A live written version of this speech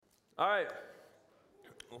All right.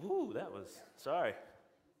 Ooh, sorry.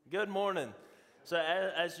 Good morning. So,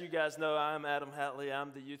 as you guys know, I'm Adam Hatley.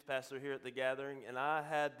 I'm the youth pastor here at the Gathering, and I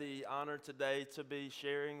had the honor today to be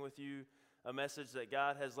sharing with you a message that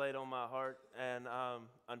God has laid on my heart. And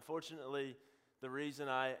unfortunately, the reason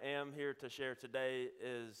I am here to share today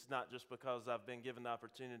is not just because I've been given the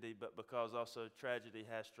opportunity, but because also tragedy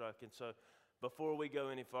has struck. And so, before we go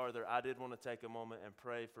any farther, I did want to take a moment and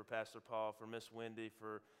pray for Pastor Paul, for Miss Wendy,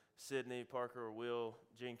 for Sydney, Parker, Will,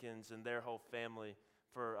 Jenkins, and their whole family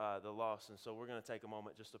for the loss. And so we're going to take a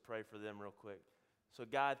moment just to pray for them real quick. So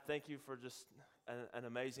God, thank you for just an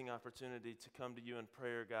amazing opportunity to come to you in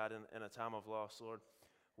prayer, God, in a time of loss, Lord.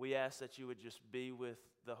 We ask that you would just be with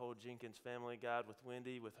the whole Jenkins family, God, with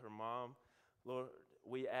Wendy, with her mom. Lord,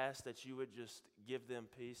 we ask that you would just give them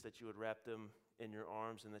peace, that you would wrap them in your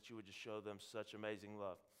arms, and that you would just show them such amazing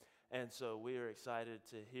love. And so we are excited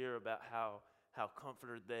to hear about how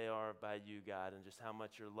comforted they are by you, God, and just how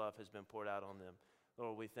much your love has been poured out on them.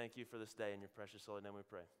 Lord, we thank you for this day. In your precious holy name we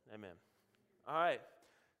pray. Amen. All right.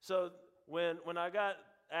 So when I got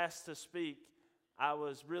asked to speak, I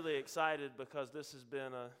was really excited because this has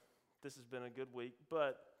been a good week.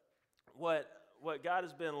 But what God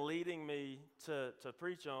has been leading me to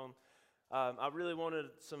preach on, I really wanted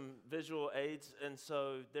some visual aids, and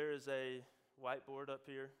so there is a whiteboard up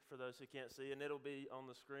here for those who can't see, and it'll be on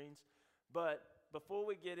the screens. But before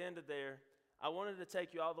we get into there, I wanted to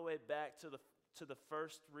take you all the way back to the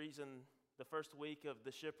first week of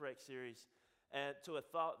the Shipwreck series, and to a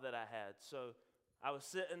thought that I had. So I was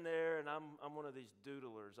sitting there, and I'm one of these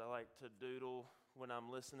doodlers. I like to doodle when I'm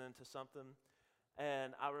listening to something.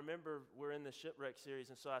 And I remember we're in the Shipwreck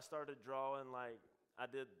series, and so I started drawing, like I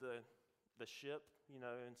did the ship,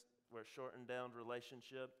 and we're shortened down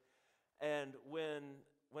relationship. And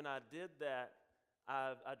when I did that,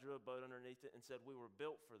 I drew a boat underneath it and said we were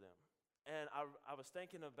built for them. And I was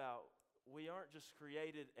thinking about, we aren't just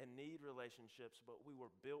created and need relationships, but we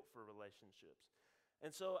were built for relationships.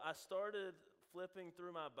 And so I started flipping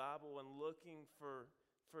through my Bible and looking for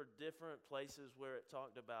different places where it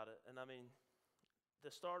talked about it. And I mean,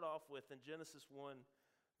 to start off with, in Genesis 1,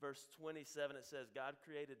 verse 27, it says, God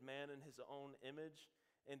created man in his own image.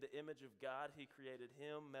 In the image of God, he created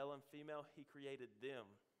him, male and female, he created them.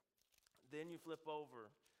 Then you flip over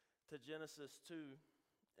to Genesis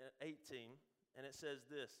 2:18, and it says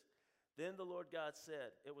this, Then the Lord God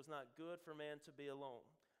said, It was not good for man to be alone.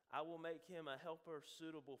 I will make him a helper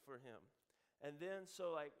suitable for him. And then,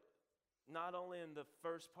 not only in the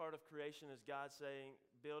first part of creation is God saying,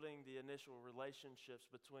 building the initial relationships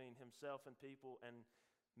between himself and people and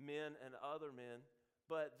men and other men,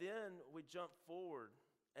 but then we jump forward,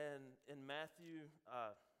 and in Matthew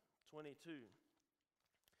 22,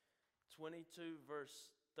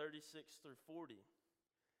 verse 36 through 40,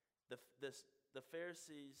 the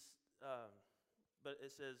Pharisees, but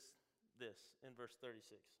it says this in verse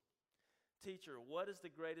 36. Teacher, what is the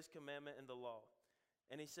greatest commandment in the law?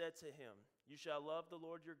 And he said to him, You shall love the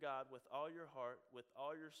Lord your God with all your heart, with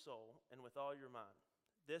all your soul, and with all your mind.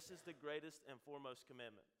 This is the greatest and foremost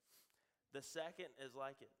commandment. The second is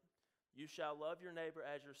like it. You shall love your neighbor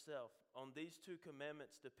as yourself. On these two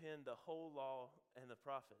commandments depend the whole law and the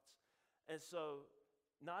prophets. And so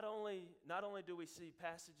not only do we see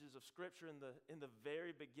passages of Scripture in the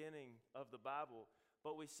very beginning of the Bible,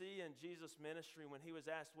 but we see in Jesus' ministry when he was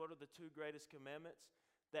asked what are the two greatest commandments,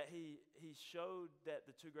 that he showed that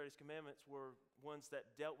the two greatest commandments were ones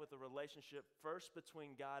that dealt with the relationship first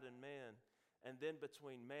between God and man, and then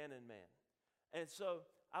between man and man. And so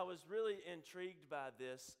I was really intrigued by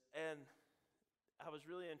this, and I was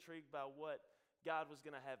really intrigued by what God was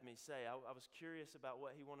going to have me say. I was curious about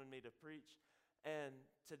what he wanted me to preach. And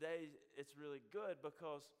today it's really good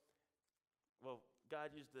because, well, God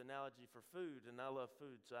used the analogy for food, and I love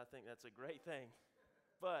food, so I think that's a great thing.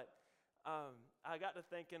 But I got to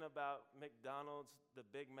thinking about McDonald's. The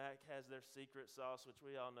Big Mac has their secret sauce, which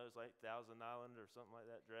we all know is like Thousand Island or something like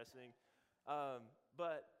that dressing.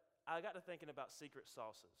 But I got to thinking about secret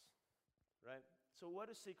sauces, right? So what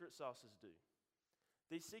do secret sauces do?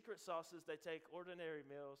 These secret sauces, they take ordinary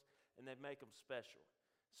meals and they make them special.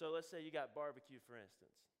 So let's say you got barbecue, for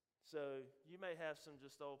instance. So you may have some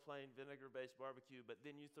just old plain vinegar-based barbecue, but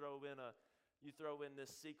then you throw in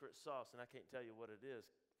this secret sauce, and I can't tell you what it is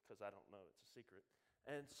because I don't know. It's a secret.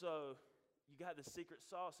 And so you got the secret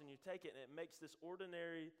sauce, and you take it, and it makes this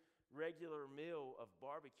ordinary, regular meal of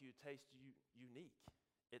barbecue taste unique.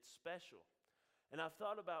 It's special. And I've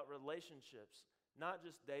thought about relationships, not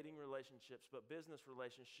just dating relationships, but business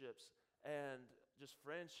relationships and just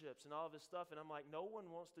friendships and all of this stuff. And I'm like, no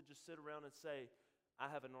one wants to just sit around and say,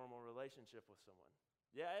 I have a normal relationship with someone.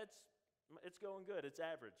 Yeah, it's going good. It's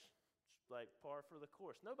average. It's like par for the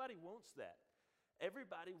course. Nobody wants that.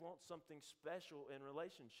 Everybody wants something special in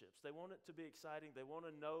relationships. They want it to be exciting. They want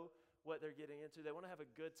to know what they're getting into. They want to have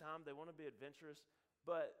a good time. They want to be adventurous.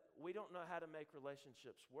 But we don't know how to make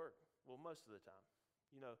relationships work. Well, most of the time.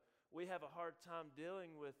 We have a hard time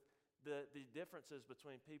dealing with the differences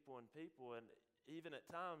between people and people. And even at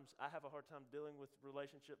times, I have a hard time dealing with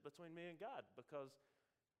relationship between me and God because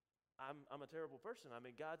I'm a terrible person. I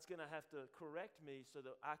mean, God's going to have to correct me so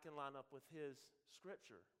that I can line up with His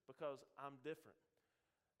scripture because I'm different.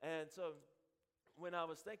 And so when I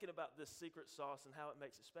was thinking about this secret sauce and how it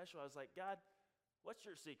makes it special, I was like, God, what's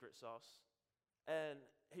your secret sauce? And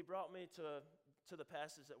He brought me to the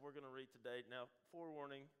passage that we're going to read today. Now,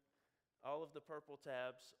 forewarning, all of the purple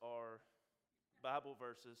tabs are Bible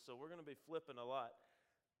verses, so we're going to be flipping a lot.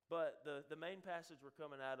 But the main passage we're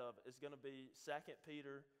coming out of is going to be 2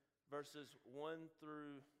 Peter verses 1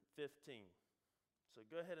 through 15. So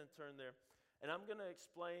go ahead and turn there. And I'm going to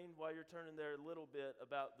explain while you're turning there a little bit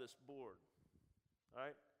about this board. All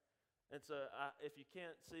right? And so if you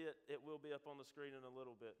can't see it, it will be up on the screen in a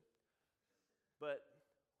little bit. But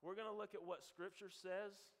we're going to look at what Scripture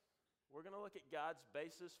says. We're going to look at God's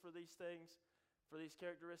basis for these things, for these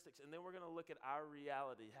characteristics, and then we're going to look at our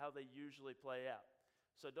reality, how they usually play out.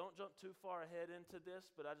 So don't jump too far ahead into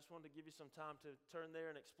this, but I just wanted to give you some time to turn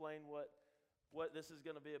there and explain what this is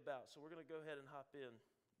going to be about. So we're going to go ahead and hop in.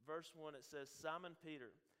 Verse 1, it says, Simon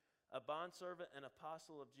Peter, a bondservant and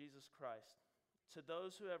apostle of Jesus Christ, to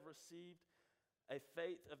those who have received a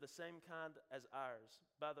faith of the same kind as ours,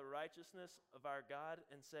 by the righteousness of our God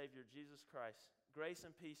and Savior Jesus Christ, grace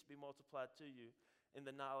and peace be multiplied to you in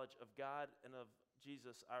the knowledge of God and of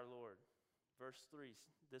Jesus our Lord. Verse 3,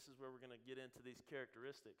 this is where we're going to get into these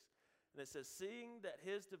characteristics. And it says, seeing that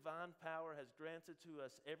His divine power has granted to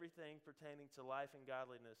us everything pertaining to life and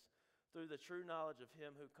godliness, through the true knowledge of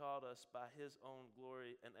Him who called us by His own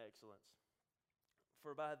glory and excellence.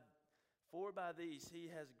 For by these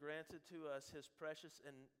He has granted to us His precious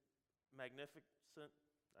and magnificent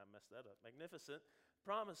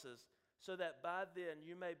promises, so that by then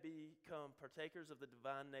you may become partakers of the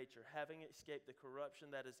divine nature, having escaped the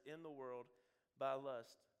corruption that is in the world by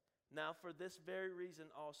lust. Now for this very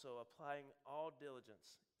reason also, applying all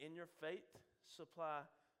diligence, in your faith supply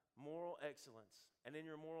moral excellence, and in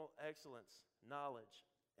your moral excellence, knowledge,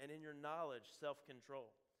 and in your knowledge,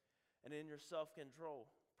 self-control, and in your self-control,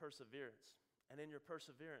 perseverance, and in your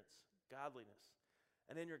perseverance, godliness,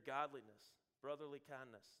 and in your godliness, brotherly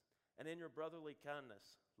kindness, and in your brotherly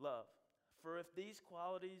kindness, love. For if these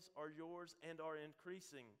qualities are yours and are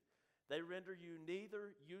increasing, they render you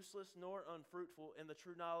neither useless nor unfruitful in the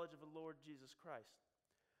true knowledge of the Lord Jesus Christ.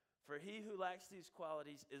 For he who lacks these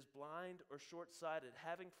qualities is blind or short-sighted,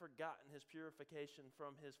 having forgotten his purification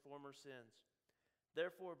from his former sins.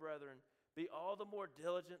 Therefore, brethren, be all the more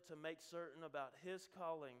diligent to make certain about His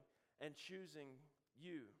calling and choosing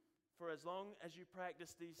you. For as long as you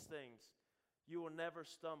practice these things, you will never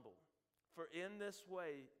stumble. For in this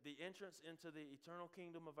way, the entrance into the eternal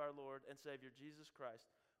kingdom of our Lord and Savior Jesus Christ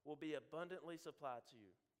will be abundantly supplied to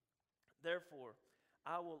you. Therefore,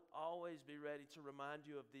 I will always be ready to remind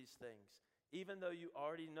you of these things, even though you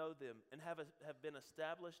already know them and have been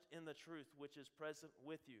established in the truth which is present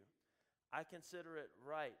with you. I consider it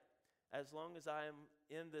right, as long as I am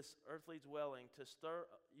in this earthly dwelling, to stir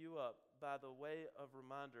you up by the way of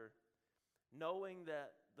reminder, knowing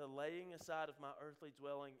that the laying aside of my earthly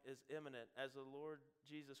dwelling is imminent, as the Lord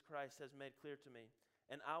Jesus Christ has made clear to me.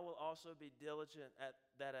 And I will also be diligent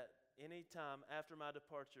that at any time after my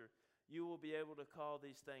departure, you will be able to call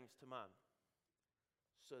these things to mind.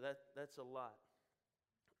 So that's a lot.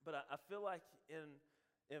 But I feel like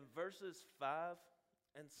in verses 5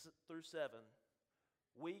 through 7,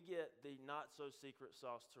 we get the not-so-secret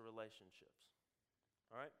sauce to relationships.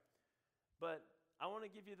 All right? But I want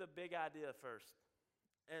to give you the big idea first.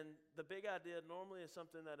 And the big idea normally is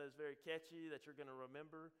something that is very catchy, that you're going to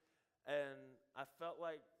remember. And I felt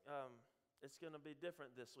like it's going to be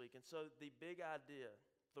different this week. And so the big idea,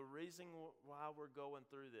 the reason why we're going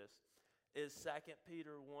through this, is 2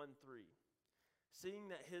 Peter 1:3. Seeing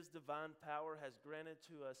that His divine power has granted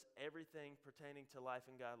to us everything pertaining to life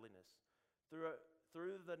and godliness, through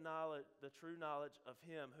the true knowledge of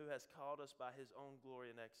Him who has called us by His own glory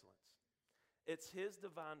and excellence. It's His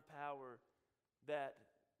divine power that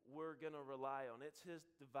we're going to rely on. It's His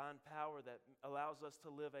divine power that allows us to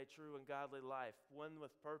live a true and godly life, one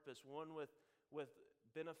with purpose, one with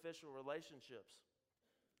beneficial relationships.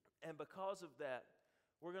 And because of that,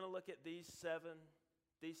 we're going to look at these seven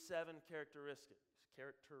characteristics.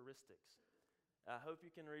 I hope you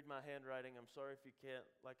can read my handwriting. I'm sorry if you can't.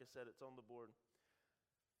 Like I said, it's on the board.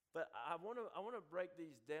 But I want to break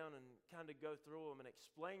these down and kind of go through them and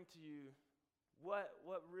explain to you what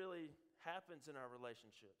really happens in our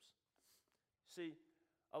relationships. See,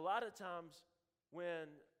 a lot of times when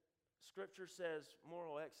Scripture says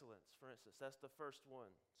moral excellence, for instance, that's the first one.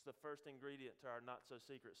 It's the first ingredient to our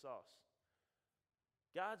not-so-secret sauce.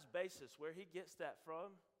 God's basis, where he gets that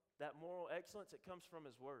from, that moral excellence, it comes from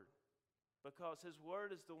his word. Because his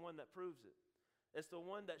word is the one that proves it. It's the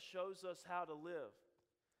one that shows us how to live.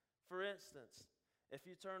 For instance, if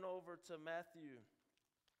you turn over to Matthew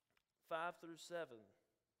 5 through 7.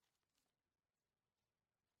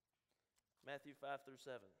 Matthew 5 through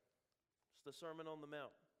 7. It's the Sermon on the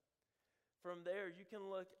Mount. From there, you can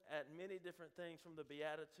look at many different things, from the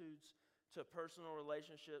Beatitudes to personal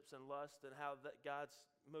relationships and lust, and how that God's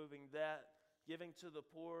moving that, giving to the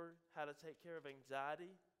poor, how to take care of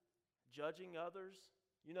anxiety, judging others.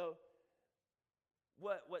 You know,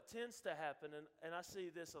 what tends to happen, and I see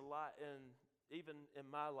this a lot even in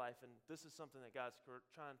my life, and this is something that God's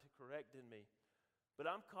trying to correct in me, but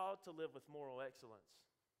I'm called to live with moral excellence.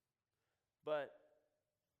 But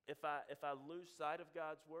if I lose sight of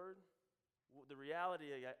God's word, the reality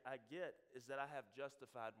I get is that I have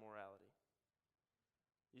justified morality.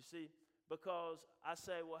 You see, because I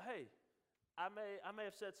say, well, hey, I may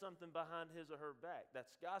have said something behind his or her back.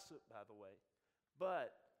 That's gossip, by the way.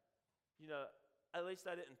 But, you know, at least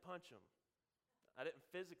I didn't punch him. I didn't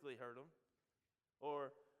physically hurt him.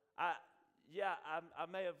 Or, I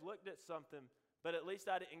may have looked at something, but at least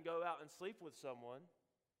I didn't go out and sleep with someone.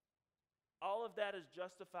 All of that is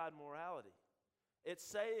justified morality.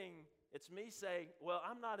 It's me saying, well,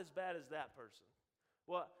 I'm not as bad as that person.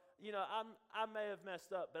 Well, you know, I may have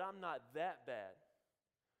messed up, but I'm not that bad.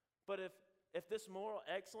 But if this moral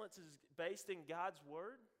excellence is based in God's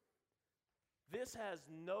word, this has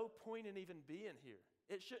no point in even being here.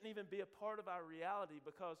 It shouldn't even be a part of our reality,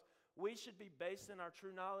 because we should be based in our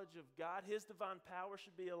true knowledge of God. His divine power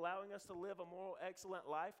should be allowing us to live a moral excellent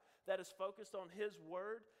life that is focused on his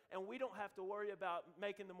word, and we don't have to worry about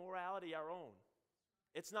making the morality our own.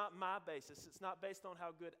 It's not my basis. It's not based on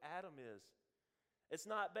how good Adam is. It's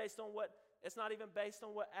not even based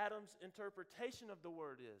on what Adam's interpretation of the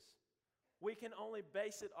word is. We can only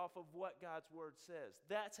base it off of what God's word says.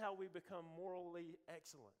 That's how we become morally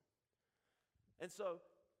excellent. And so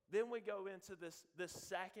then we go into this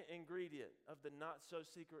second ingredient of the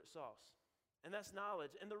not-so-secret sauce, and that's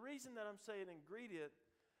knowledge. And the reason that I'm saying ingredient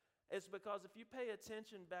is because if you pay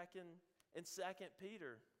attention back in 2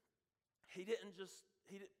 Peter,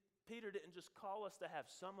 Peter didn't just call us to have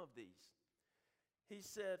some of these. He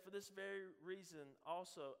said, for this very reason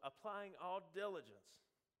also, applying all diligence,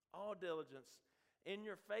 in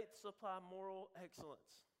your faith supply moral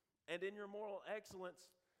excellence, and in your moral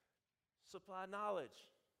excellence supply knowledge.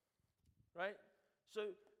 Right?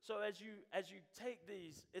 So as you take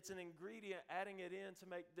these, it's an ingredient, adding it in to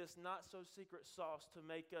make this not-so-secret sauce, to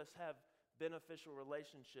make us have beneficial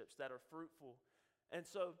relationships that are fruitful. And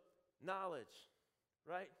so knowledge,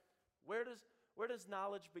 right? Where does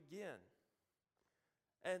knowledge begin?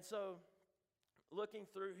 And so looking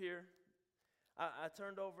through here, I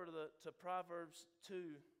turned over to Proverbs 2,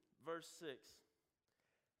 verse 6.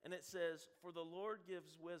 And it says, for the Lord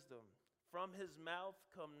gives wisdom. From his mouth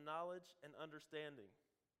come knowledge and understanding.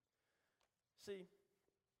 See,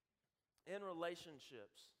 in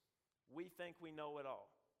relationships, we think we know it all.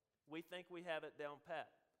 We think we have it down pat.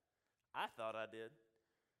 I thought I did.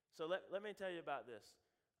 So let me tell you about this.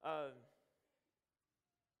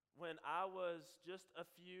 When I was just a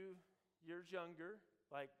few years younger,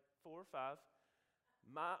 like 4 or 5,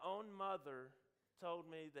 my own mother told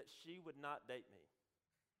me that she would not date me.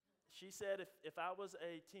 She said if I was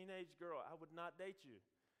a teenage girl, I would not date you.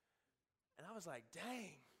 And I was like,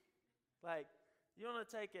 dang. Like, you want to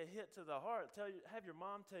take a hit to the heart, have your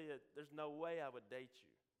mom tell you there's no way I would date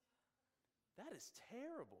you. That is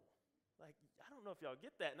terrible. Like, I don't know if y'all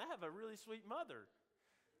get that. And I have a really sweet mother.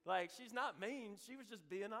 Like, she's not mean. She was just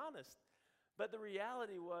being honest. But the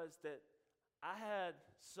reality was that I had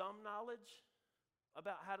some knowledge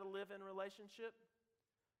about how to live in a relationship,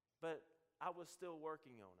 but I was still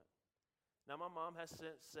working on it. Now, my mom has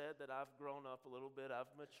since said that I've grown up a little bit, I've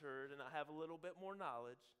matured, and I have a little bit more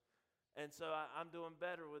knowledge. And so I'm doing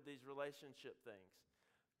better with these relationship things.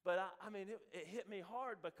 But it hit me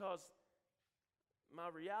hard, because my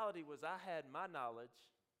reality was I had my knowledge,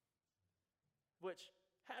 which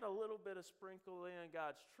had a little bit of sprinkle in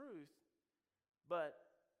God's truth, but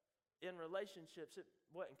in relationships, it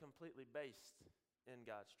wasn't completely based in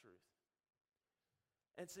God's truth.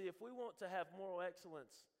 And see, if we want to have moral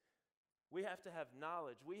excellence, We have to have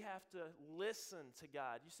knowledge. We have to listen to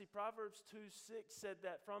God. You see, Proverbs 2:6 said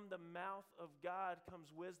that from the mouth of God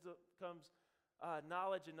comes wisdom, comes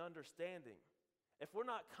knowledge and understanding. If we're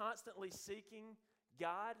not constantly seeking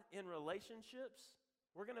God in relationships,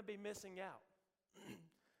 we're going to be missing out.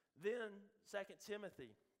 Then 2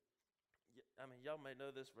 Timothy, I mean, y'all may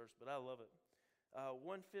know this verse, but I love it.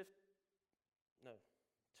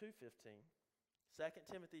 2:15. 2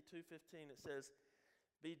 Timothy 2:15, it says,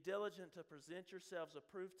 "Be diligent to present yourselves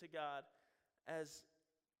approved to God as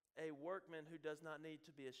a workman who does not need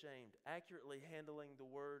to be ashamed, accurately handling the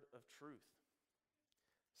word of truth."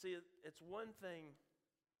 See, it's one thing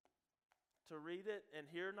to read it and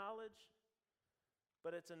hear knowledge,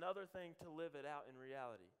 but it's another thing to live it out in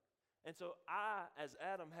reality. And so I, as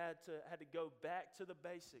Adam, had to go back to the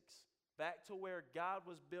basics, back to where God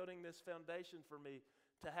was building this foundation for me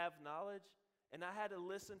to have knowledge. And I had to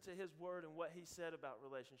listen to his word and what he said about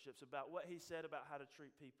relationships, about what he said about how to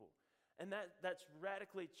treat people. And that's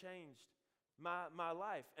radically changed my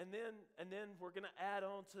life. And then we're going to add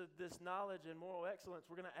on to this knowledge and moral excellence,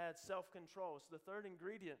 we're going to add self-control. It's the third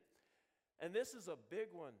ingredient. And this is a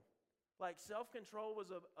big one. Like, self-control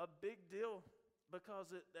was a big deal because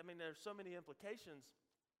there's so many implications.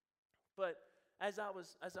 But as I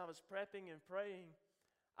was prepping and praying,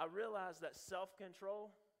 I realized that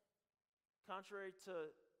self-control, contrary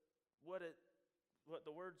to what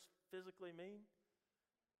the words physically mean,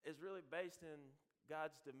 is really based in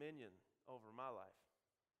God's dominion over my life.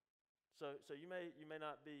 So you may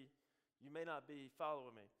not be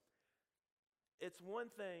following me. It's one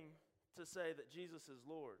thing to say that Jesus is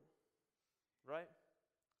Lord, right?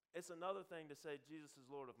 It's another thing to say Jesus is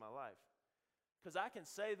Lord of my life. Because I can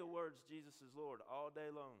say the words Jesus is Lord all day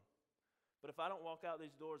long. But if I don't walk out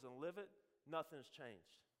these doors and live it, nothing's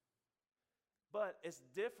changed. But it's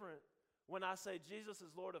different when I say Jesus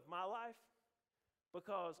is Lord of my life,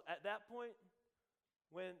 because at that point,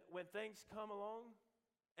 when things come along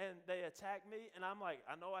and they attack me and I'm like,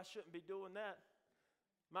 I know I shouldn't be doing that,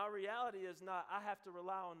 my reality is not I have to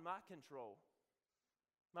rely on my control.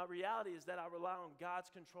 My reality is that I rely on God's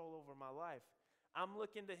control over my life. I'm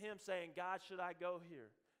looking to him saying, God, should I go here?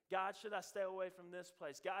 God, should I stay away from this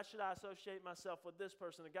place? God, should I associate myself with this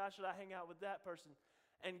person? And God, should I hang out with that person?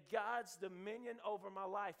 And God's dominion over my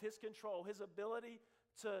life, his control, his ability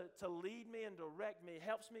to lead me and direct me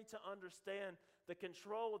helps me to understand the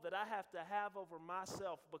control that I have to have over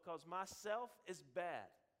myself, because myself is bad.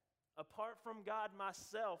 Apart from God,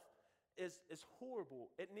 myself is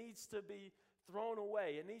horrible. It needs to be thrown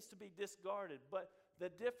away. It needs to be discarded. But the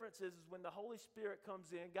difference is when the Holy Spirit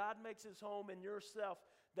comes in, God makes his home in yourself,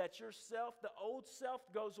 that yourself, the old self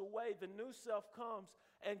goes away, the new self comes,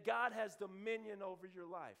 and God has dominion over your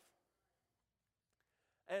life.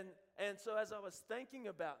 And so as I was thinking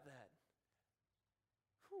about that,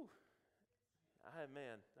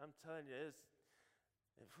 I'm telling you,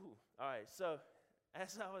 all right, so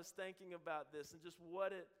as I was thinking about this and just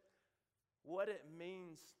what it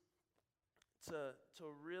means to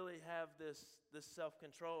really have this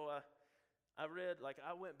self-control,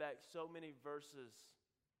 I went back so many verses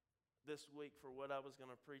this week for what I was going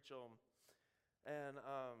to preach on, and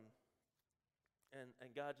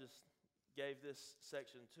God just gave this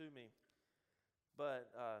section to me.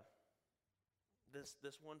 But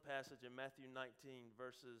this one passage in Matthew 19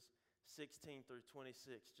 verses 16 through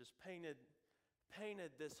 26 just painted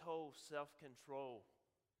this whole self-control.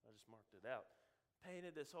 I just marked it out.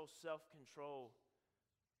 Painted this whole self-control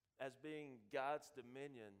as being God's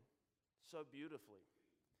dominion so beautifully.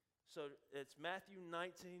 So it's Matthew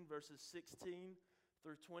 19 verses 16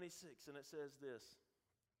 through 26, and it says this.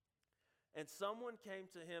 And someone came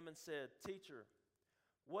to him and said, "Teacher,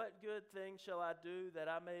 what good thing shall I do that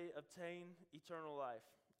I may obtain eternal life?"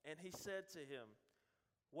 And he said to him,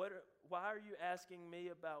 "Why are you asking me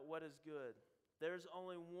about what is good? There is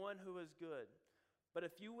only one who is good. But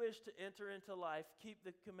if you wish to enter into life, keep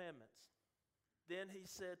the commandments." Then he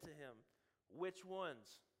said to him, "Which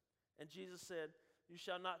ones?" And Jesus said, "You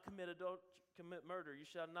shall not commit murder. You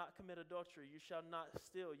shall not commit adultery. You shall not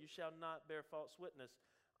steal. You shall not bear false witness.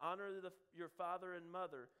 Honor your father and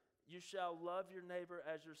mother. You shall love your neighbor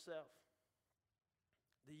as yourself."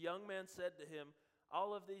 The young man said to him,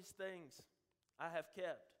 "All of these things I have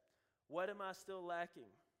kept. What am I still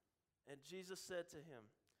lacking?" And Jesus said to him,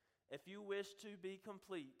 "If you wish to be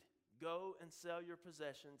complete, go and sell your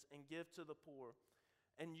possessions and give to the poor,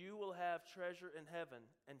 and you will have treasure in heaven,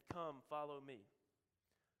 and come, follow me."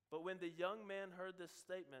 But when the young man heard this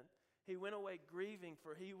statement, he went away grieving,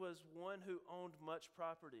 for he was one who owned much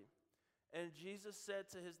property. And Jesus said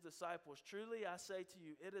to his disciples, "Truly I say to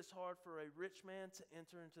you, it is hard for a rich man to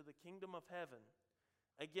enter into the kingdom of heaven.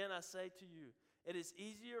 Again I say to you, it is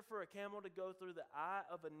easier for a camel to go through the eye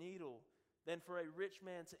of a needle than for a rich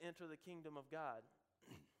man to enter the kingdom of God."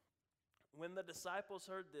 When the disciples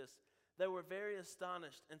heard this, they were very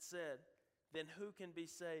astonished and said, "Then who can be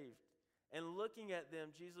saved?" And looking at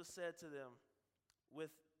them, Jesus said to them,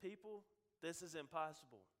 "With people, this is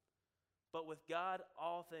impossible. But with God,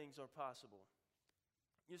 all things are possible."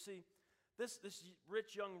 You see, this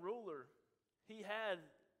rich young ruler, he had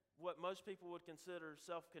what most people would consider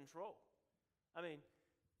self-control. I mean,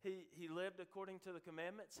 he lived according to the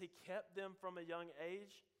commandments. He kept them from a young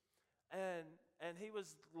age, and he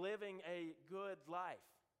was living a good life.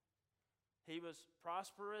 He was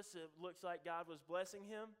prosperous. It looks like God was blessing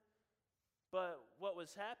him. But what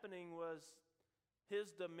was happening was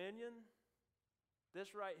his dominion,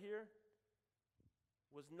 this right here,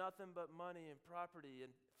 was nothing but money and property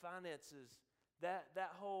and finances.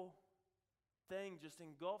 That whole thing just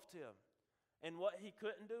engulfed him. And what he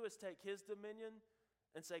couldn't do is take his dominion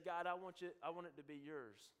and say, "God, I want it to be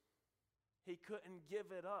yours." He couldn't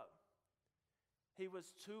give it up. He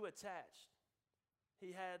was too attached.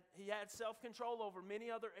 He had self-control over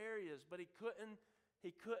many other areas, but he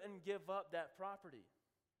couldn't give up that property.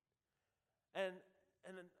 And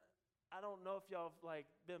I don't know if y'all have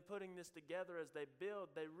been putting this together as they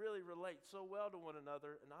build. They really relate so well to one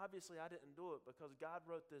another. And obviously I didn't do it because God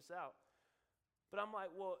wrote this out. But I'm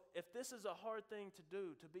like, well, if this is a hard thing to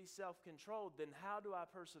do, to be self-controlled, then how do I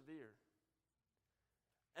persevere?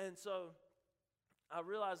 And so I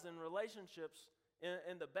realized in relationships,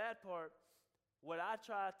 in the bad part, what I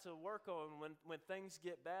try to work on when things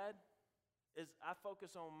get bad is I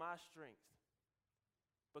focus on my strength,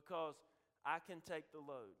 because I can take the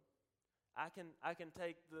load. I can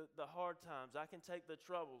take the hard times. I can take the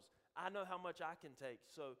troubles. I know how much I can take.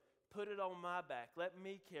 So put it on my back. Let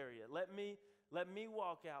me carry it. Let me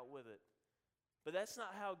walk out with it. But that's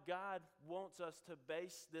not how God wants us to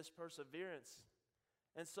base this perseverance.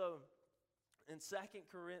 And so in 2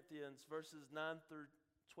 Corinthians verses 9 through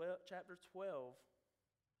 12, chapter 12,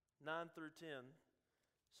 9 through 10,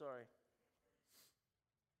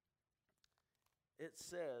 it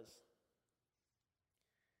says,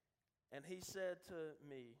 "And he said to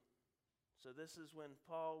me," so this is when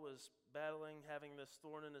Paul was battling, having this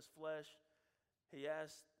thorn in his flesh. He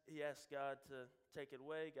asked God to take it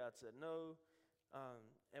away. God said no.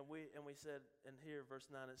 And we said, and here, verse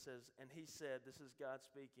 9, it says, "And he said," this is God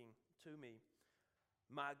speaking to me,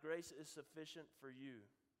 "My grace is sufficient for you,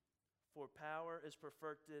 for power is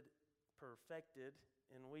perfected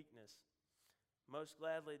in weakness. Most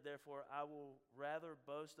gladly, therefore, I will rather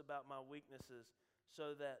boast about my weaknesses,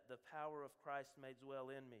 so that the power of Christ may dwell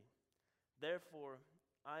in me. Therefore,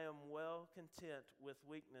 I am well content with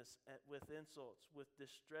weakness, with insults, with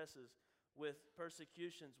distresses, with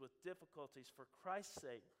persecutions, with difficulties, for Christ's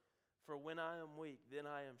sake. For when I am weak, then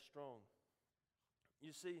I am strong."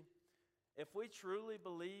 You see, if we truly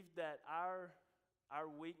believe that our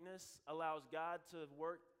weakness allows God to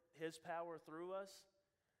work His power through us,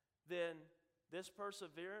 then this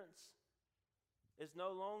perseverance is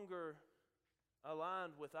no longer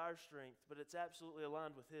aligned with our strength, but it's absolutely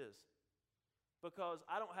aligned with His. Because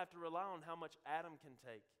I don't have to rely on how much Adam can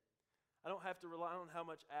take. I don't have to rely on how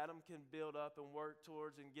much Adam can build up and work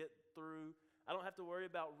towards and get through. I don't have to worry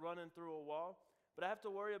about running through a wall, but I have to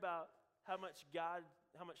worry about how much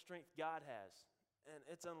strength God has. And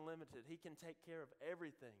it's unlimited. He can take care of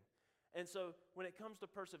everything. And so when it comes to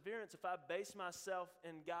perseverance, if I base myself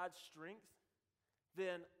in God's strength,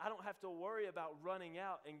 then I don't have to worry about running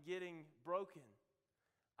out and getting broken.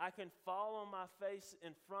 I can fall on my face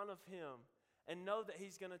in front of Him and know that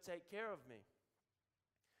He's going to take care of me.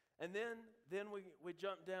 And then we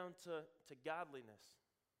jump down to godliness.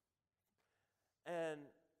 And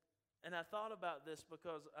I thought about this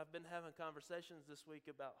because I've been having conversations this week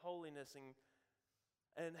about holiness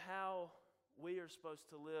and how we are supposed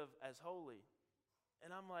to live as holy.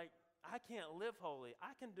 And I'm like, I can't live holy.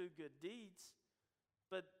 I can do good deeds,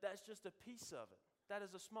 but that's just a piece of it. That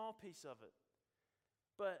is a small piece of it.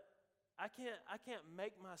 But I can't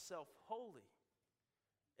make myself holy.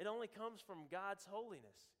 It only comes from God's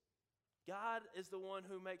holiness. God is the one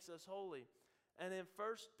who makes us holy. And in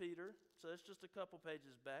 1 Peter, so it's just a couple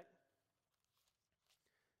pages back,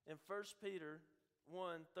 in 1 Peter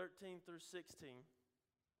 1, 13 through 16,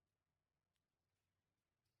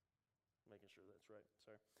 making sure that's right,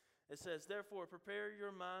 sorry. It says, "Therefore, prepare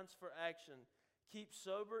your minds for action. Keep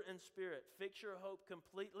sober in spirit. Fix your hope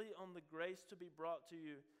completely on the grace to be brought to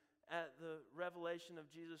you at the revelation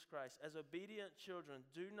of Jesus Christ. As obedient children,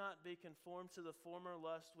 do not be conformed to the former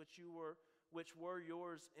lusts which were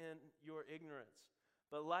yours in your ignorance.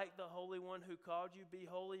 But like the Holy One who called you, be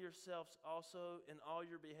holy yourselves also in all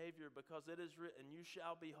your behavior, because it is written, you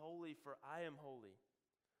shall be holy, for I am holy.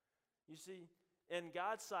 You see, in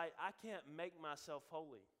God's sight, I can't make myself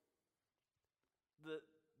holy.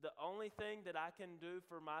 The only thing that I can do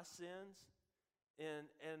for my sins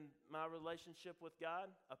in my relationship with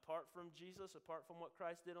God, apart from Jesus, apart from what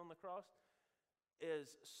Christ did on the cross,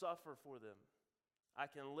 is suffer for them. I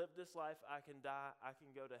can live this life, I can die, I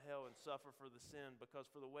can go to hell and suffer for the sin, because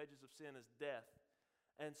for the wages of sin is death.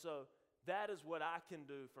 And so that is what I can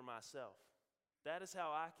do for myself. That is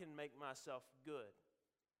how I can make myself good.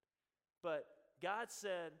 But God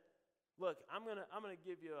said, look, I'm gonna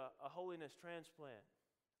give you a holiness transplant.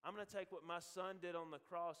 I'm going to take what my son did on the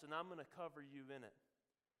cross and I'm going to cover you in it.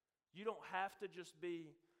 You don't have to just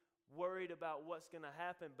be worried about what's going to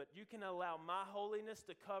happen, but you can allow my holiness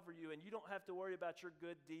to cover you, and you don't have to worry about your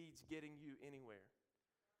good deeds getting you anywhere.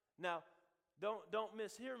 Now, don't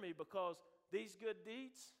mishear me, because these good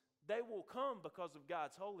deeds, they will come because of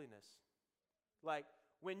God's holiness. Like,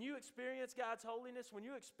 when you experience God's holiness, when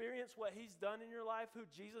you experience what He's done in your life, who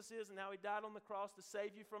Jesus is and how He died on the cross to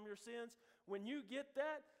save you from your sins, when you get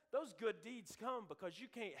that, those good deeds come, because you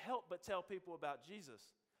can't help but tell people about Jesus.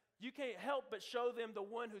 You can't help but show them the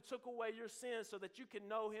one who took away your sins so that you can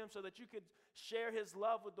know Him, so that you could share His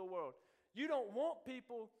love with the world. You don't want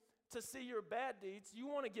people to see your bad deeds. You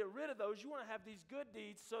want to get rid of those. You want to have these good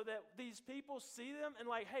deeds so that these people see them and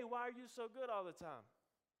like, hey, why are you so good all the time?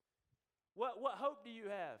 What hope do you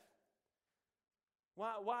have?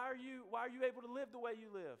 Why are you able to live the way you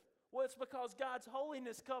live? Well, it's because God's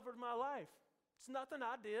holiness covered my life. It's nothing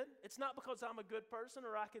I did. It's not because I'm a good person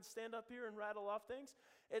or I can stand up here and rattle off things.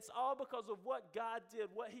 It's all because of what God did,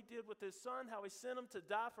 what He did with His Son, how He sent Him to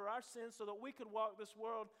die for our sins so that we could walk this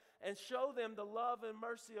world and show them the love and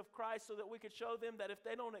mercy of Christ, so that we could show them that if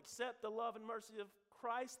they don't accept the love and mercy of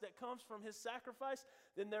Christ that comes from His sacrifice,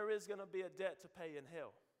 then there is going to be a debt to pay in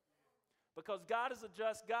hell. Because God is a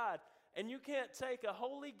just God, and you can't take a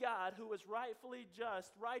holy God who is rightfully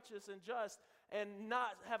just, righteous and just, and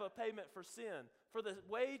not have a payment for sin. For the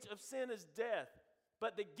wage of sin is death,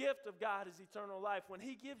 but the gift of God is eternal life. When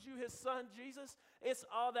He gives you His Son, Jesus, it's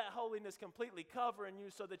all that holiness completely covering you,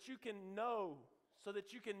 so that you can know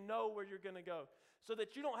where you're going to go. So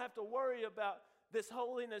that you don't have to worry about this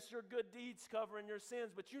holiness, your good deeds covering your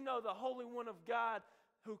sins, but you know the Holy One of God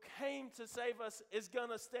who came to save us is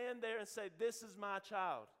going to stand there and say, this is my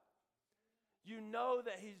child. You know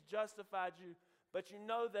that He's justified you, but you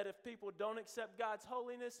know that if people don't accept God's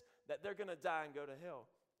holiness, that they're going to die and go to hell.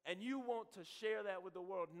 And you want to share that with the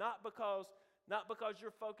world, not because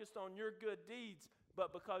you're focused on your good deeds,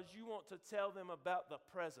 but because you want to tell them about the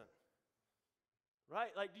present. Right?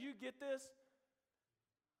 Like, do you get this?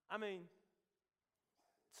 I mean,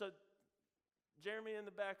 so Jeremy in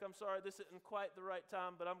the back, I'm sorry, this isn't quite the right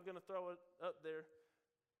time, but I'm going to throw it up there.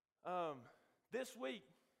 This week,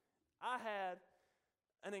 I had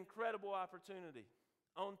an incredible opportunity.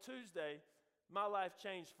 On Tuesday, my life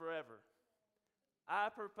changed forever. I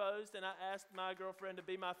proposed and I asked my girlfriend to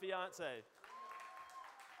be my fiance.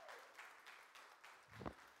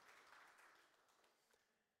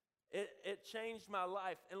 It changed my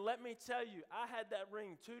life. And let me tell you, I had that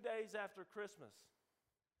ring 2 days after Christmas.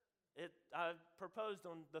 I proposed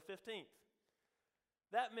on the 15th.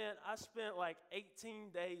 That meant I spent like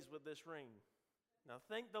 18 days with this ring. Now,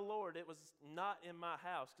 thank the Lord it was not in my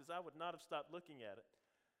house, because I would not have stopped looking at it.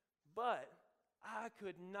 But I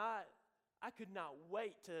could not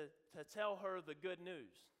wait to tell her the good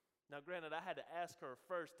news. Now, granted, I had to ask her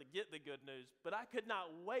first to get the good news, but I could not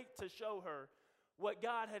wait to show her what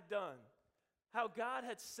God had done, how God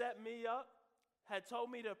had set me up, had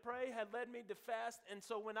told me to pray, had led me to fast. And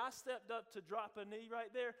so when I stepped up to drop a knee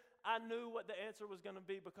right there, I knew what the answer was going to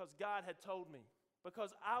be, because God had told me,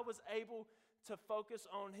 because I was able to focus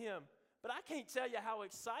on Him. But I can't tell you how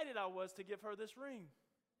excited I was to give her this ring.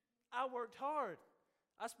 I worked hard.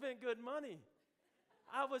 I spent good money.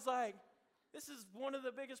 I was like, this is one of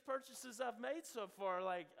the biggest purchases I've made so far,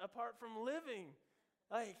 like, apart from living.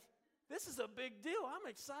 Like, this is a big deal. I'm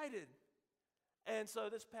excited. And so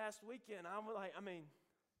this past weekend, I'm like,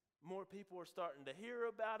 more people are starting to hear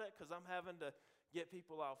about it, because I'm having to get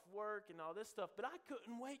people off work and all this stuff. But I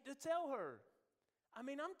couldn't wait to tell her. I'm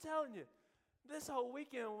telling you, this whole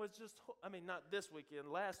weekend was just, not this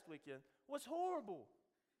weekend, last weekend, was horrible.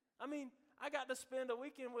 I got to spend a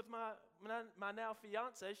weekend with my now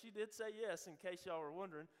fiance. She did say yes, in case y'all were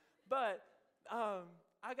wondering. But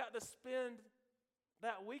I got to spend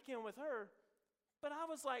that weekend with her, but I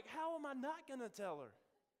was like, how am I not going to tell her?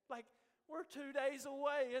 Like, we're 2 days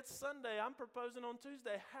away. It's Sunday. I'm proposing on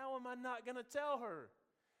Tuesday. How am I not going to tell her?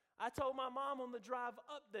 I told my mom on the drive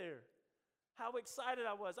up there how excited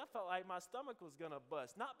I was. I felt like my stomach was going to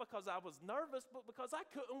bust, not because I was nervous, but because I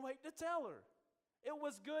couldn't wait to tell her. It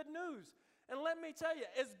was good news. And let me tell you,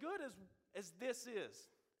 as good as this is,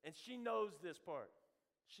 and she knows this part,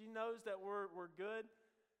 she knows that we're good,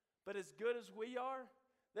 but as good as we are,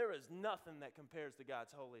 there is nothing that compares to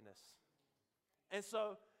God's holiness. And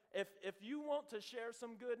so if you want to share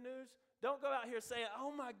some good news, don't go out here saying,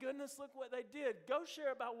 oh my goodness, look what they did. Go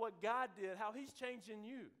share about what God did, how he's changing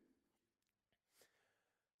you.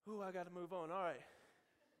 Ooh, I got to move on. All right.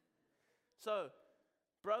 So,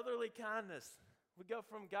 brotherly kindness. We go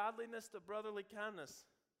from godliness to brotherly kindness.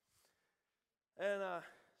 And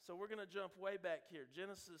so we're going to jump way back here,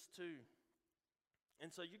 Genesis 2.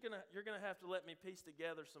 And so you're gonna have to let me piece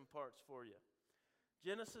together some parts for you.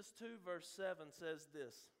 Genesis 2 verse 7 says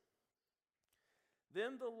this.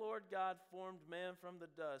 Then the Lord God formed man from the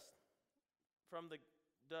dust from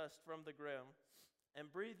the ground,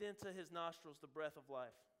 and breathed into his nostrils the breath of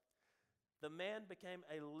life. The man became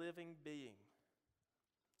a living being.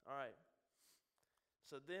 All right.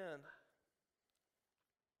 So then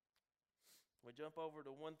we jump over to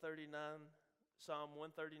Psalm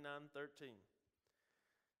 139:13.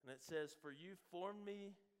 And it says, for you formed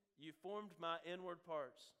my inward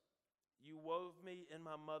parts. You wove me in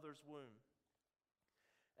my mother's womb.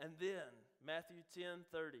 And then, Matthew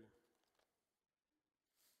 10:30.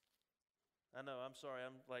 I know, I'm sorry,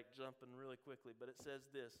 I'm like jumping really quickly, but it says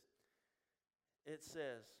this. It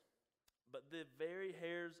says, but the very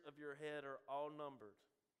hairs of your head are all numbered.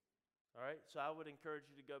 All right, so I would encourage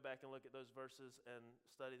you to go back and look at those verses and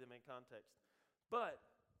study them in context. But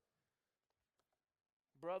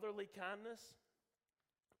brotherly kindness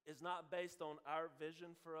is not based on our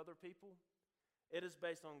vision for other people. It is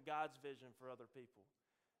based on God's vision for other people.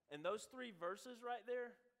 And those 3 verses right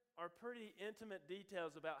there are pretty intimate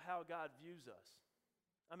details about how God views us.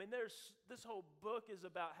 I mean, this whole book is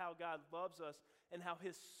about how God loves us and how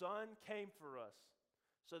his son came for us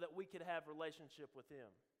so that we could have relationship with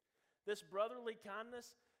him. This brotherly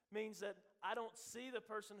kindness means that I don't see the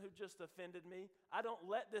person who just offended me. I don't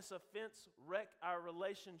let this offense wreck our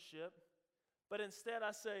relationship, but instead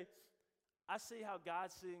I see how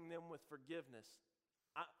God's seeing them with forgiveness.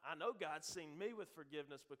 I know God's seen me with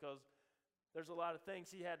forgiveness because there's a lot of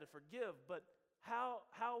things he had to forgive, but how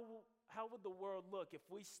would the world look if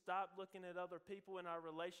we stopped looking at other people in our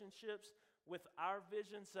relationships with our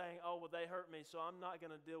vision saying, oh, well, they hurt me, so I'm not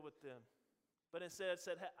going to deal with them. But instead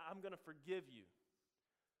said, hey, I'm going to forgive you.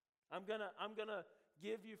 I'm gonna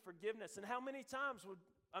give you forgiveness. And how many times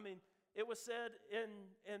it was said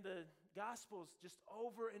in the Gospels just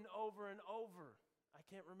over and over and over. I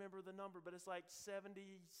can't remember the number, but it's like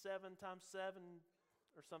 77 times 7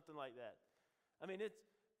 or something like that. I mean,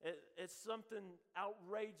 it's something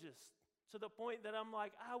outrageous to the point that I'm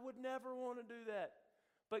like, I would never want to do that.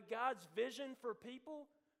 But God's vision for people,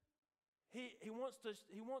 He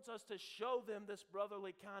wants us to show them this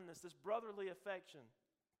brotherly kindness, this brotherly affection.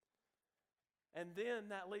 And then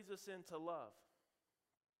that leads us into love.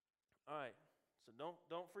 All right, so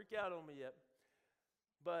don't freak out on me yet.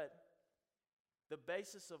 But the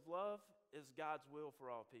basis of love is God's will for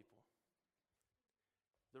all people.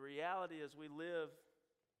 The reality is we live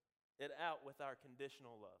it out with our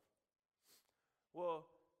conditional love. Well,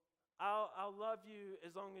 I'll love you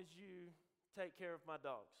as long as you take care of my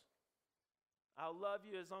dogs. I'll love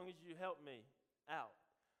you as long as you help me out.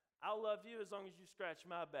 I'll love you as long as you scratch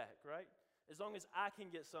my back, right? As long as I can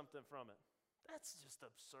get something from it. That's just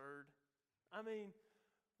absurd. I mean,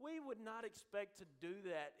 we would not expect to do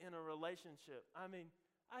that in a relationship. I mean,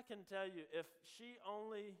 I can tell you, if she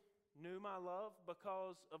only knew my love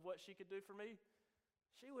because of what she could do for me,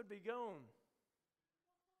 she would be gone.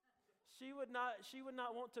 She would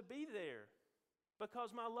not want to be there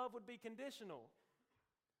because my love would be conditional.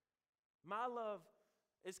 My love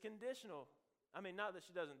is conditional. I mean, not that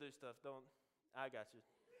she doesn't do stuff. I got you.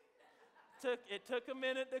 It took a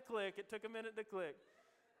minute to click.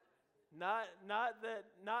 Not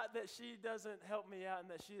that she doesn't help me out and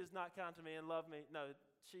that she is not kind to me and love me. No,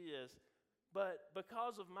 she is. But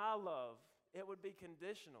because of my love, it would be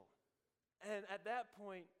conditional. And at that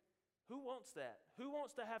point, who wants that? Who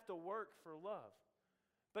wants to have to work for love?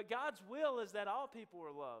 But God's will is that all people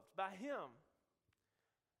are loved by him.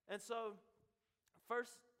 And so, 1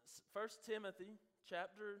 Timothy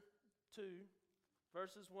chapter 2,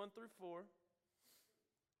 verses 1 through 4,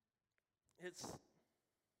 it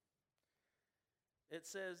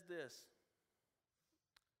says this.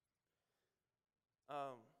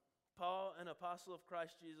 Paul, an apostle of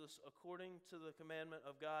Christ Jesus, according to the commandment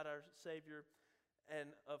of God our Savior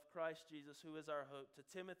and of Christ Jesus, who is our hope, to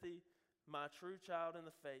Timothy, my true child in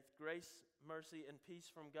the faith, grace, mercy, and peace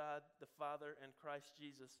from God the Father and Christ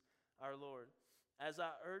Jesus our Lord. As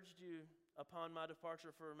I urged you upon my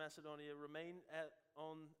departure for Macedonia, remain at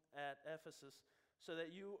Ephesus, so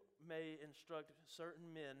that you may instruct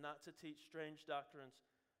certain men not to teach strange doctrines,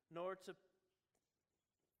 nor to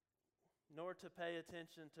pay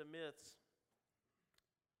attention to myths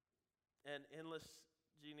and endless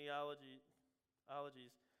genealogies,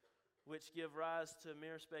 which give rise to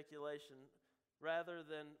mere speculation, rather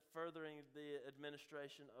than furthering the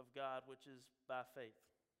administration of God, which is by faith.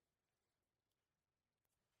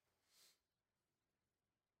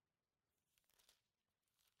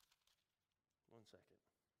 One second.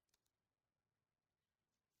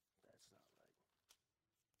 That's not right.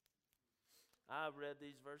 I read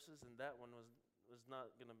these verses, and that one was not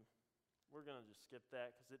going to, we're going to just skip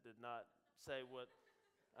that because it did not say what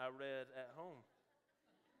I read at home.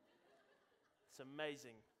 It's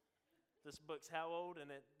amazing. This book's how old, and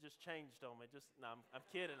it just changed on me. I'm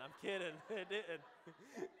kidding. It didn't.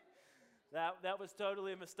 That was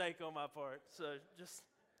totally a mistake on my part, so just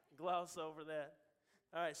gloss over that.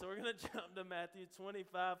 All right, so we're going to jump to Matthew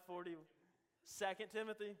 25:40. 2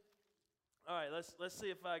 Timothy. All right, let's see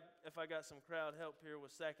if I got some crowd help here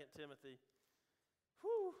with 2 Timothy.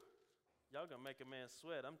 Whew. Y'all going to make a man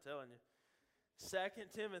sweat, I'm telling you. 2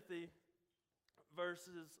 Timothy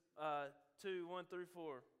verses 2, 1 through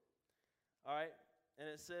 4. All right, and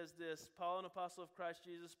it says this: Paul, an apostle of Christ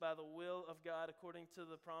Jesus, by the will of God, according to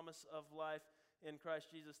the promise of life in Christ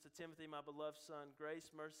Jesus, to Timothy, my beloved son, grace,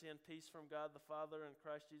 mercy, and peace from God the Father and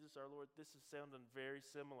Christ Jesus our Lord. This is sounding very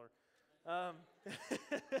similar.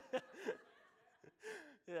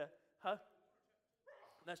 Yeah. Huh?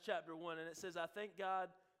 That's chapter 1, and it says, I thank God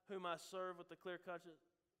whom I serve with a clear conscience.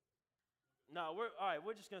 No, we're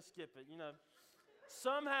just going to skip it,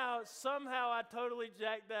 Somehow I totally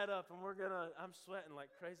jacked that up, and I'm sweating like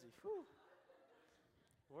crazy. Whew.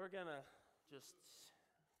 We're going to just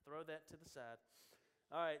throw that to the side.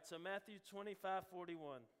 All right, so Matthew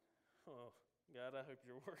 25:41. Oh, God, I hope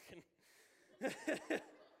you're working.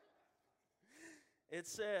 It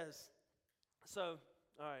says,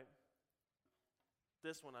 all right,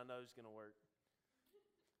 this one I know is going to work.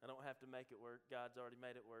 I don't have to make it work. God's already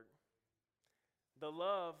made it work. The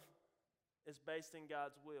love is based in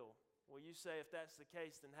God's will. Well, you say if that's the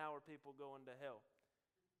case, then how are people going to hell?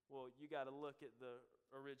 Well, you got to look at the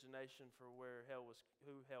origination for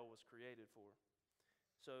who hell was created for.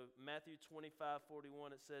 So Matthew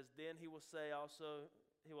 25:41, it says, then he will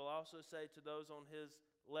also say to those on his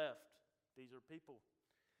left, these are people,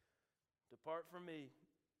 depart from me,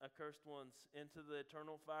 accursed ones, into the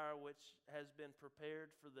eternal fire which has been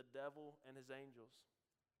prepared for the devil and his angels.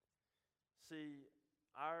 See,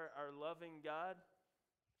 our loving God,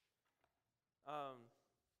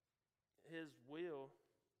 his will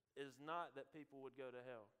is not that people would go to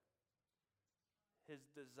hell. His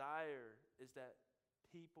desire is that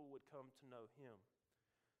people would come to know him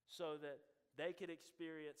so that they could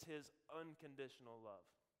experience his unconditional love.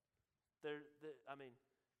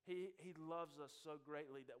 He loves us so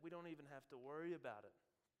greatly that we don't even have to worry about it.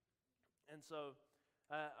 And so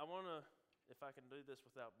I want to, if I can do this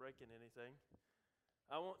without breaking anything,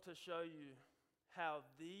 I want to show you how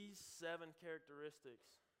these 7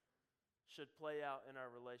 characteristics should play out in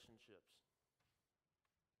our relationships.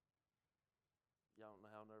 Y'all don't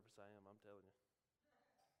know how nervous I am, I'm telling you.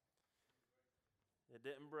 It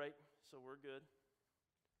didn't break, so we're good.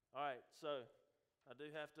 All right, so I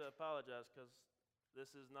do have to apologize because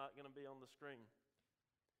this is not going to be on the screen.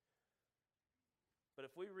 But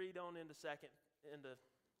if we read on into 2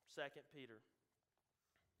 Peter,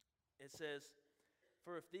 it says,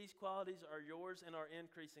 for if these qualities are yours and are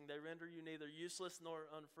increasing, they render you neither useless nor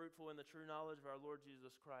unfruitful in the true knowledge of our Lord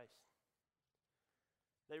Jesus Christ.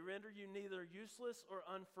 They render you neither useless or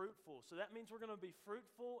unfruitful. So that means we're going to be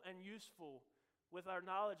fruitful and useful with our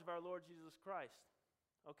knowledge of our Lord Jesus Christ.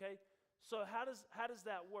 Okay? So how does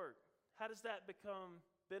that work? How does that become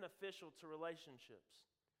beneficial to relationships?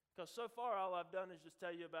 Because so far all I've done is just tell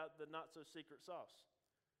you about the not so secret sauce.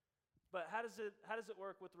 But how does it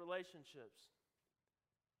work with relationships?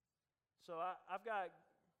 So I've got,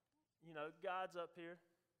 God's up here,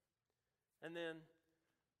 and then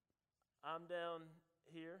I'm down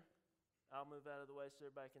here. I'll move out of the way so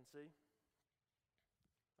everybody can see.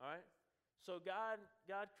 All right? So God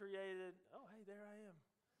created, oh, hey, there I am.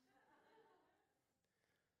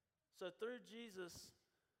 So through Jesus,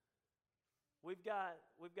 we've got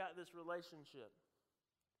this relationship.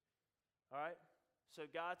 All right? So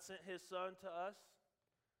God sent his Son to us.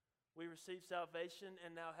 We received salvation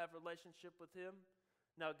and now have relationship with him.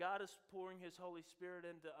 Now God is pouring his Holy Spirit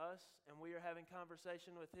into us, and we are having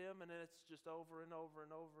conversation with him, and then it's just over and over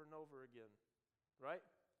and over and over again. Right?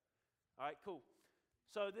 All right, cool.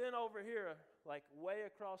 So then over here, like way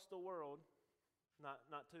across the world,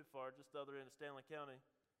 not too far, just the other end of Stanley County,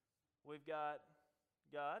 we've got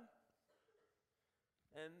God.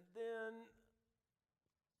 And then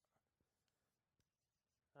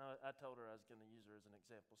I told her I was going to use her as an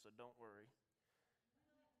example, so don't worry.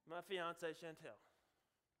 My fiance, Chantel.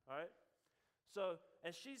 All right? So, and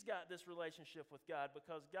she's got this relationship with God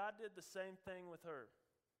because God did the same thing with her.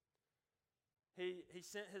 He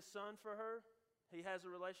sent his Son for her. He has a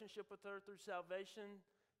relationship with her through salvation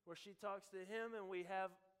where she talks to him, and we have,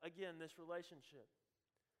 again, this relationship.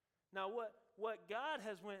 Now, what God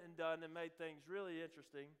has went and done and made things really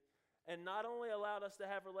interesting, and not only allowed us to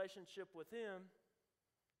have relationship with him,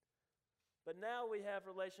 but now we have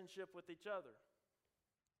relationship with each other.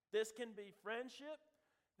 This can be friendship,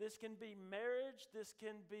 this can be marriage, this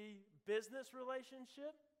can be business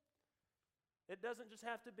relationship. It doesn't just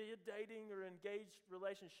have to be a dating or engaged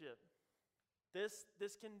relationship. This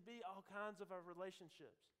can be all kinds of our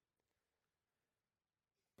relationships.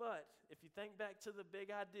 But if you think back to the big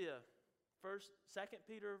idea, 2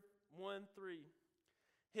 Peter 1:3,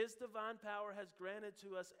 his divine power has granted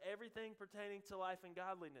to us everything pertaining to life and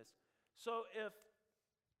godliness. So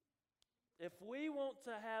if we want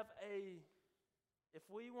to have a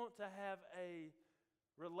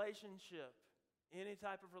relationship, any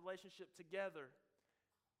type of relationship together,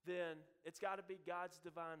 then it's got to be God's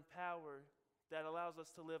divine power that allows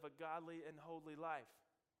us to live a godly and holy life.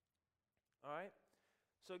 All right?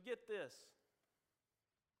 So get this.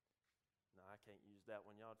 No, I can't use that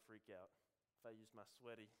one. Y'all would freak out if I use my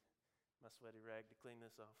sweaty rag to clean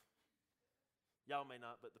this off. Y'all may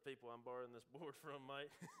not, but the people I'm borrowing this board from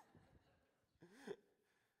might.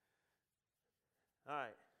 All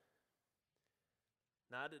right.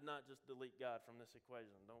 Now, I did not just delete God from this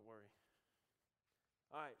equation. Don't worry.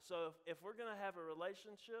 All right, so if we're going to have a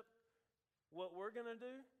relationship, what we're going to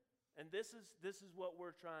do, and this is what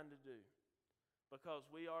we're trying to do,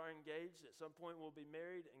 because we are engaged, at some point we'll be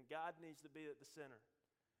married, and God needs to be at the center.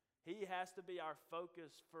 He has to be our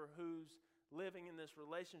focus for who's living in this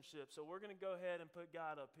relationship. So we're going to go ahead and put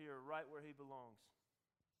God up here right where he belongs,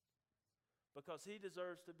 because he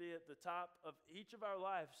deserves to be at the top of each of our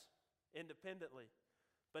lives independently.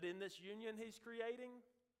 But in this union he's creating,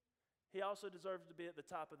 he also deserves to be at the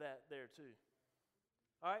top of that there too.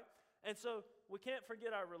 All right? And so we can't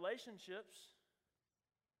forget our relationships,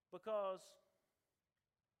 because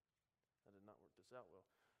I did not work this out well.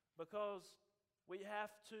 Because we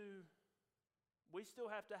still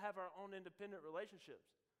have to have our own independent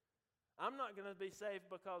relationships. I'm not going to be saved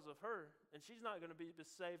because of her, and she's not going to be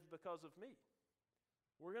saved because of me.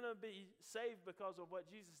 We're going to be saved because of what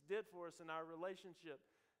Jesus did for us in our relationship.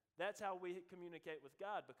 That's how we communicate with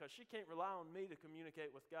God, because she can't rely on me to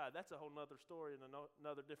communicate with God. That's a whole nother story and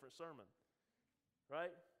another different sermon,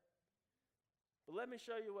 right? But let me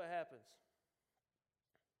show you what happens.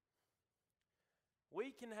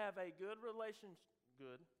 We can have a good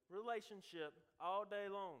relationship all day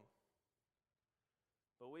long,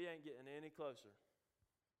 but we ain't getting any closer.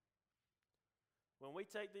 When we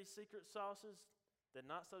take these secret sauces, the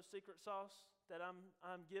not so secret sauce that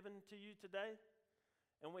I'm giving to you today,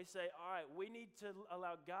 and we say, all right, we need to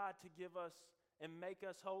allow God to give us and make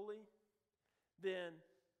us holy, then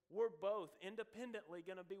we're both independently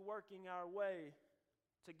going to be working our way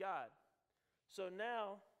to God. So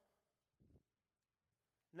now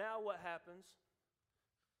what happens?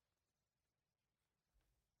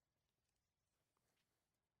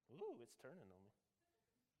 Ooh, it's turning on me.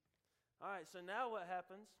 All right, so now what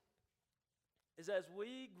happens is, as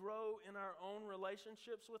we grow in our own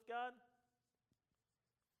relationships with God,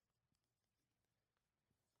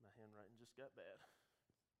 my handwriting just got bad.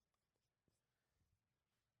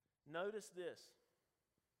 Notice this.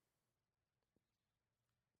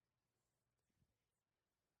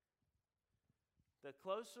 The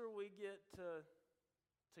closer we get to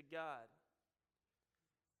God,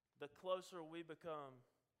 the closer we become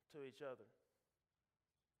to each other.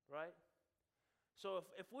 Right? So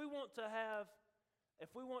if we want to have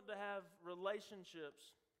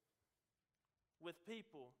relationships with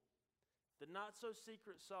people, the not so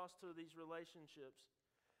secret sauce to these relationships,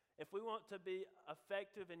 if we want to be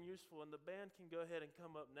effective and useful, and the band can go ahead and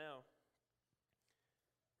come up now,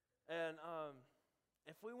 and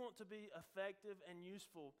if we want to be effective and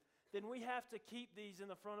useful, then we have to keep these in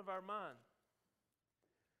the front of our mind.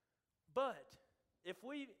 But if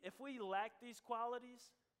we lack these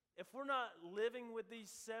qualities, if we're not living with these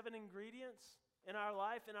 7 ingredients in our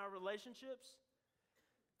life, in our relationships,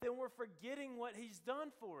 then we're forgetting what he's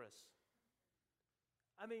done for us.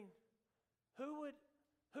 I mean, who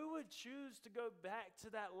would choose to go back to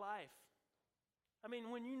that life? I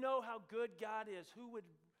mean, when you know how good God is, who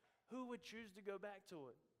would choose to go back to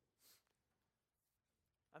it?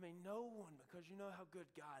 I mean, no one, because you know how good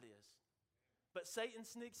God is. But Satan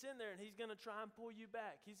sneaks in there and he's going to try and pull you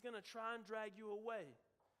back. He's going to try and drag you away.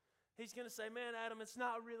 He's going to say, man, Adam, it's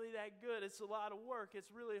not really that good. It's a lot of work. It's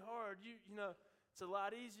really hard. You know, it's a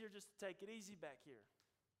lot easier just to take it easy back here.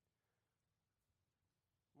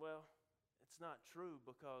 Well, it's not true,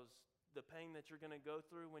 because the pain that you're going to go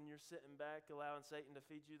through when you're sitting back allowing Satan to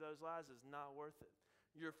feed you those lies is not worth it.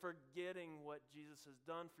 You're forgetting what Jesus has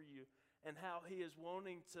done for you and how he is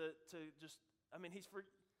wanting to just, I mean, he's for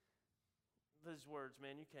these words,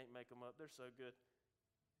 man, you can't make them up. They're so good.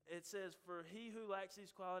 It says, for he who lacks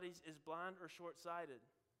these qualities is blind or short-sighted,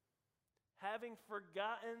 having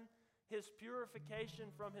forgotten his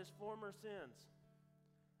purification from his former sins.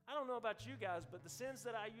 I don't know about you guys, but the sins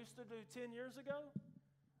that I used to do 10 years ago,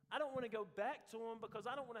 I don't want to go back to them, because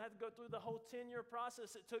I don't want to have to go through the whole 10-year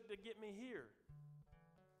process it took to get me here.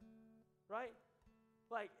 Right?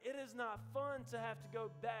 Like, it is not fun to have to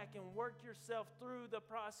go back and work yourself through the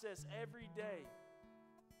process every day.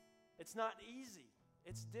 It's not easy.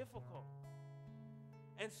 It's difficult.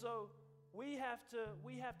 And so we have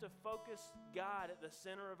to focus God at the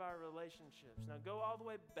center of our relationships. Now go all the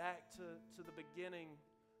way back to the beginning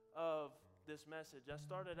of this message. I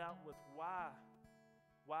started out with why.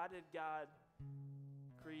 Why did God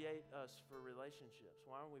create us for relationships?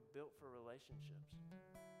 Why are we built for relationships?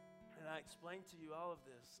 And I explained to you all of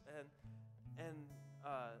this, and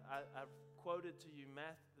I've quoted to you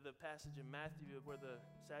the passage in Matthew where the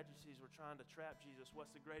Sadducees were trying to trap Jesus. What's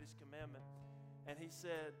the greatest commandment? And he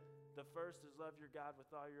said, the first is love your God with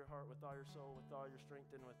all your heart, with all your soul, with all your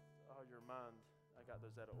strength, and with all your mind. I got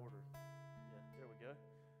those out of order. Yeah, there we go.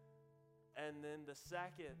 And then the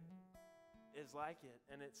second is like it,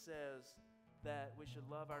 and it says that we should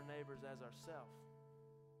love our neighbors as ourselves.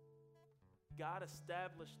 God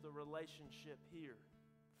established the relationship here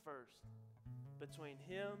first between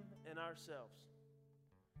him and ourselves.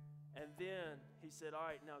 And then he said, all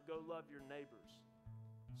right, now go love your neighbors.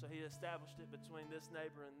 So he established it between this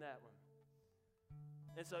neighbor and that one.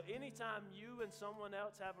 And so anytime you and someone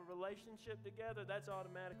else have a relationship together, that's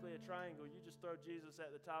automatically a triangle. You just throw Jesus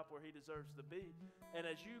at the top where he deserves to be. And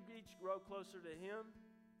as you each grow closer to him,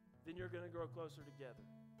 then you're going to grow closer together.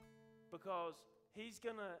 Because he's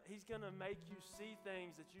gonna make you see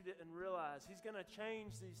things that you didn't realize. He's going to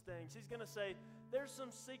change these things. He's going to say, there's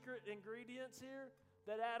some secret ingredients here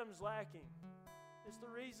that Adam's lacking. It's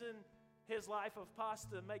the reason his life of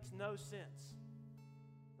pasta makes no sense,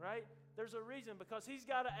 right? There's a reason, because he's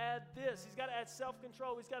got to add this. He's got to add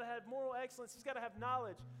self-control. He's got to have moral excellence. He's got to have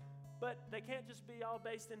knowledge. But they can't just be all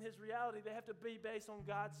based in his reality. They have to be based on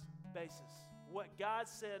God's basis. What God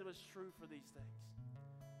said was true for these things.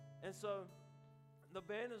 And so the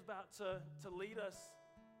band is about to lead us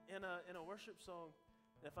in a worship song.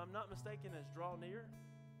 If I'm not mistaken, it's Draw Near.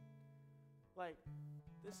 Like,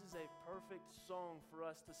 this is a perfect song for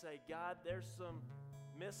us to say, God, there's some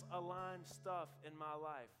misaligned stuff in my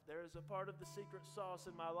life. There is a part of the secret sauce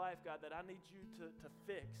in my life, God, that I need you to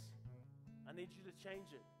fix. I need you to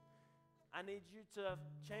change it. I need you to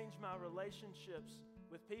change my relationships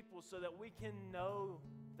with people so that we can know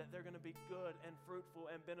that they're going to be good and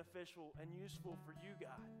fruitful and beneficial and useful for you,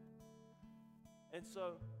 God. And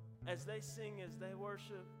so as they sing, as they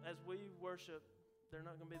worship, as we worship, they're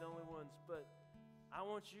not going to be the only ones, but I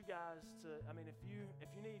want you guys to, if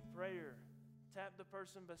you need prayer, tap the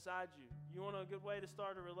person beside you. You want a good way to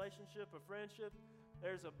start a relationship, a friendship?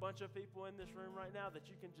 There's a bunch of people in this room right now that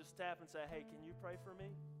you can just tap and say, hey, can you pray for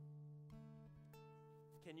me?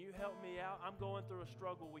 Can you help me out? I'm going through a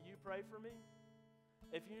struggle. Will you pray for me?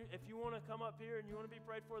 If you want to come up here and you want to be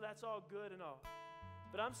prayed for, that's all good and all.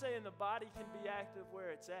 But I'm saying the body can be active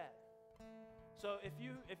where it's at. So if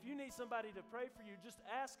you need somebody to pray for you, just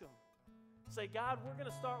ask them. Say, God, we're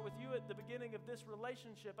going to start with you at the beginning of this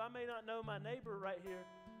relationship. I may not know my neighbor right here,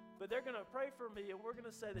 but they're going to pray for me, and we're going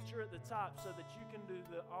to say that you're at the top so that you can do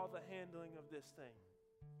all the handling of this thing.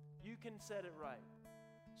 You can set it right.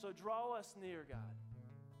 So draw us near, God.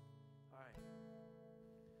 All right.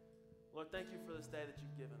 Lord, thank you for this day that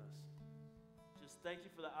you've given us. Just thank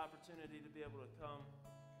you for the opportunity to be able to come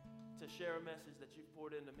to share a message that you've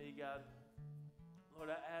poured into me, God.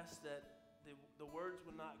 Lord, I ask that the words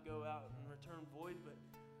would not go out and return void, but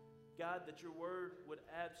God, that your word would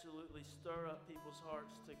absolutely stir up people's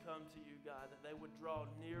hearts to come to you, God, that they would draw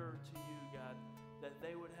nearer to you, God, that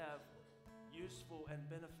they would have useful and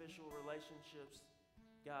beneficial relationships,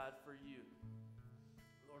 God, for you.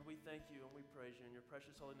 Lord, we thank you and we praise you. In your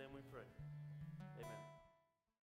precious holy name we pray. Amen.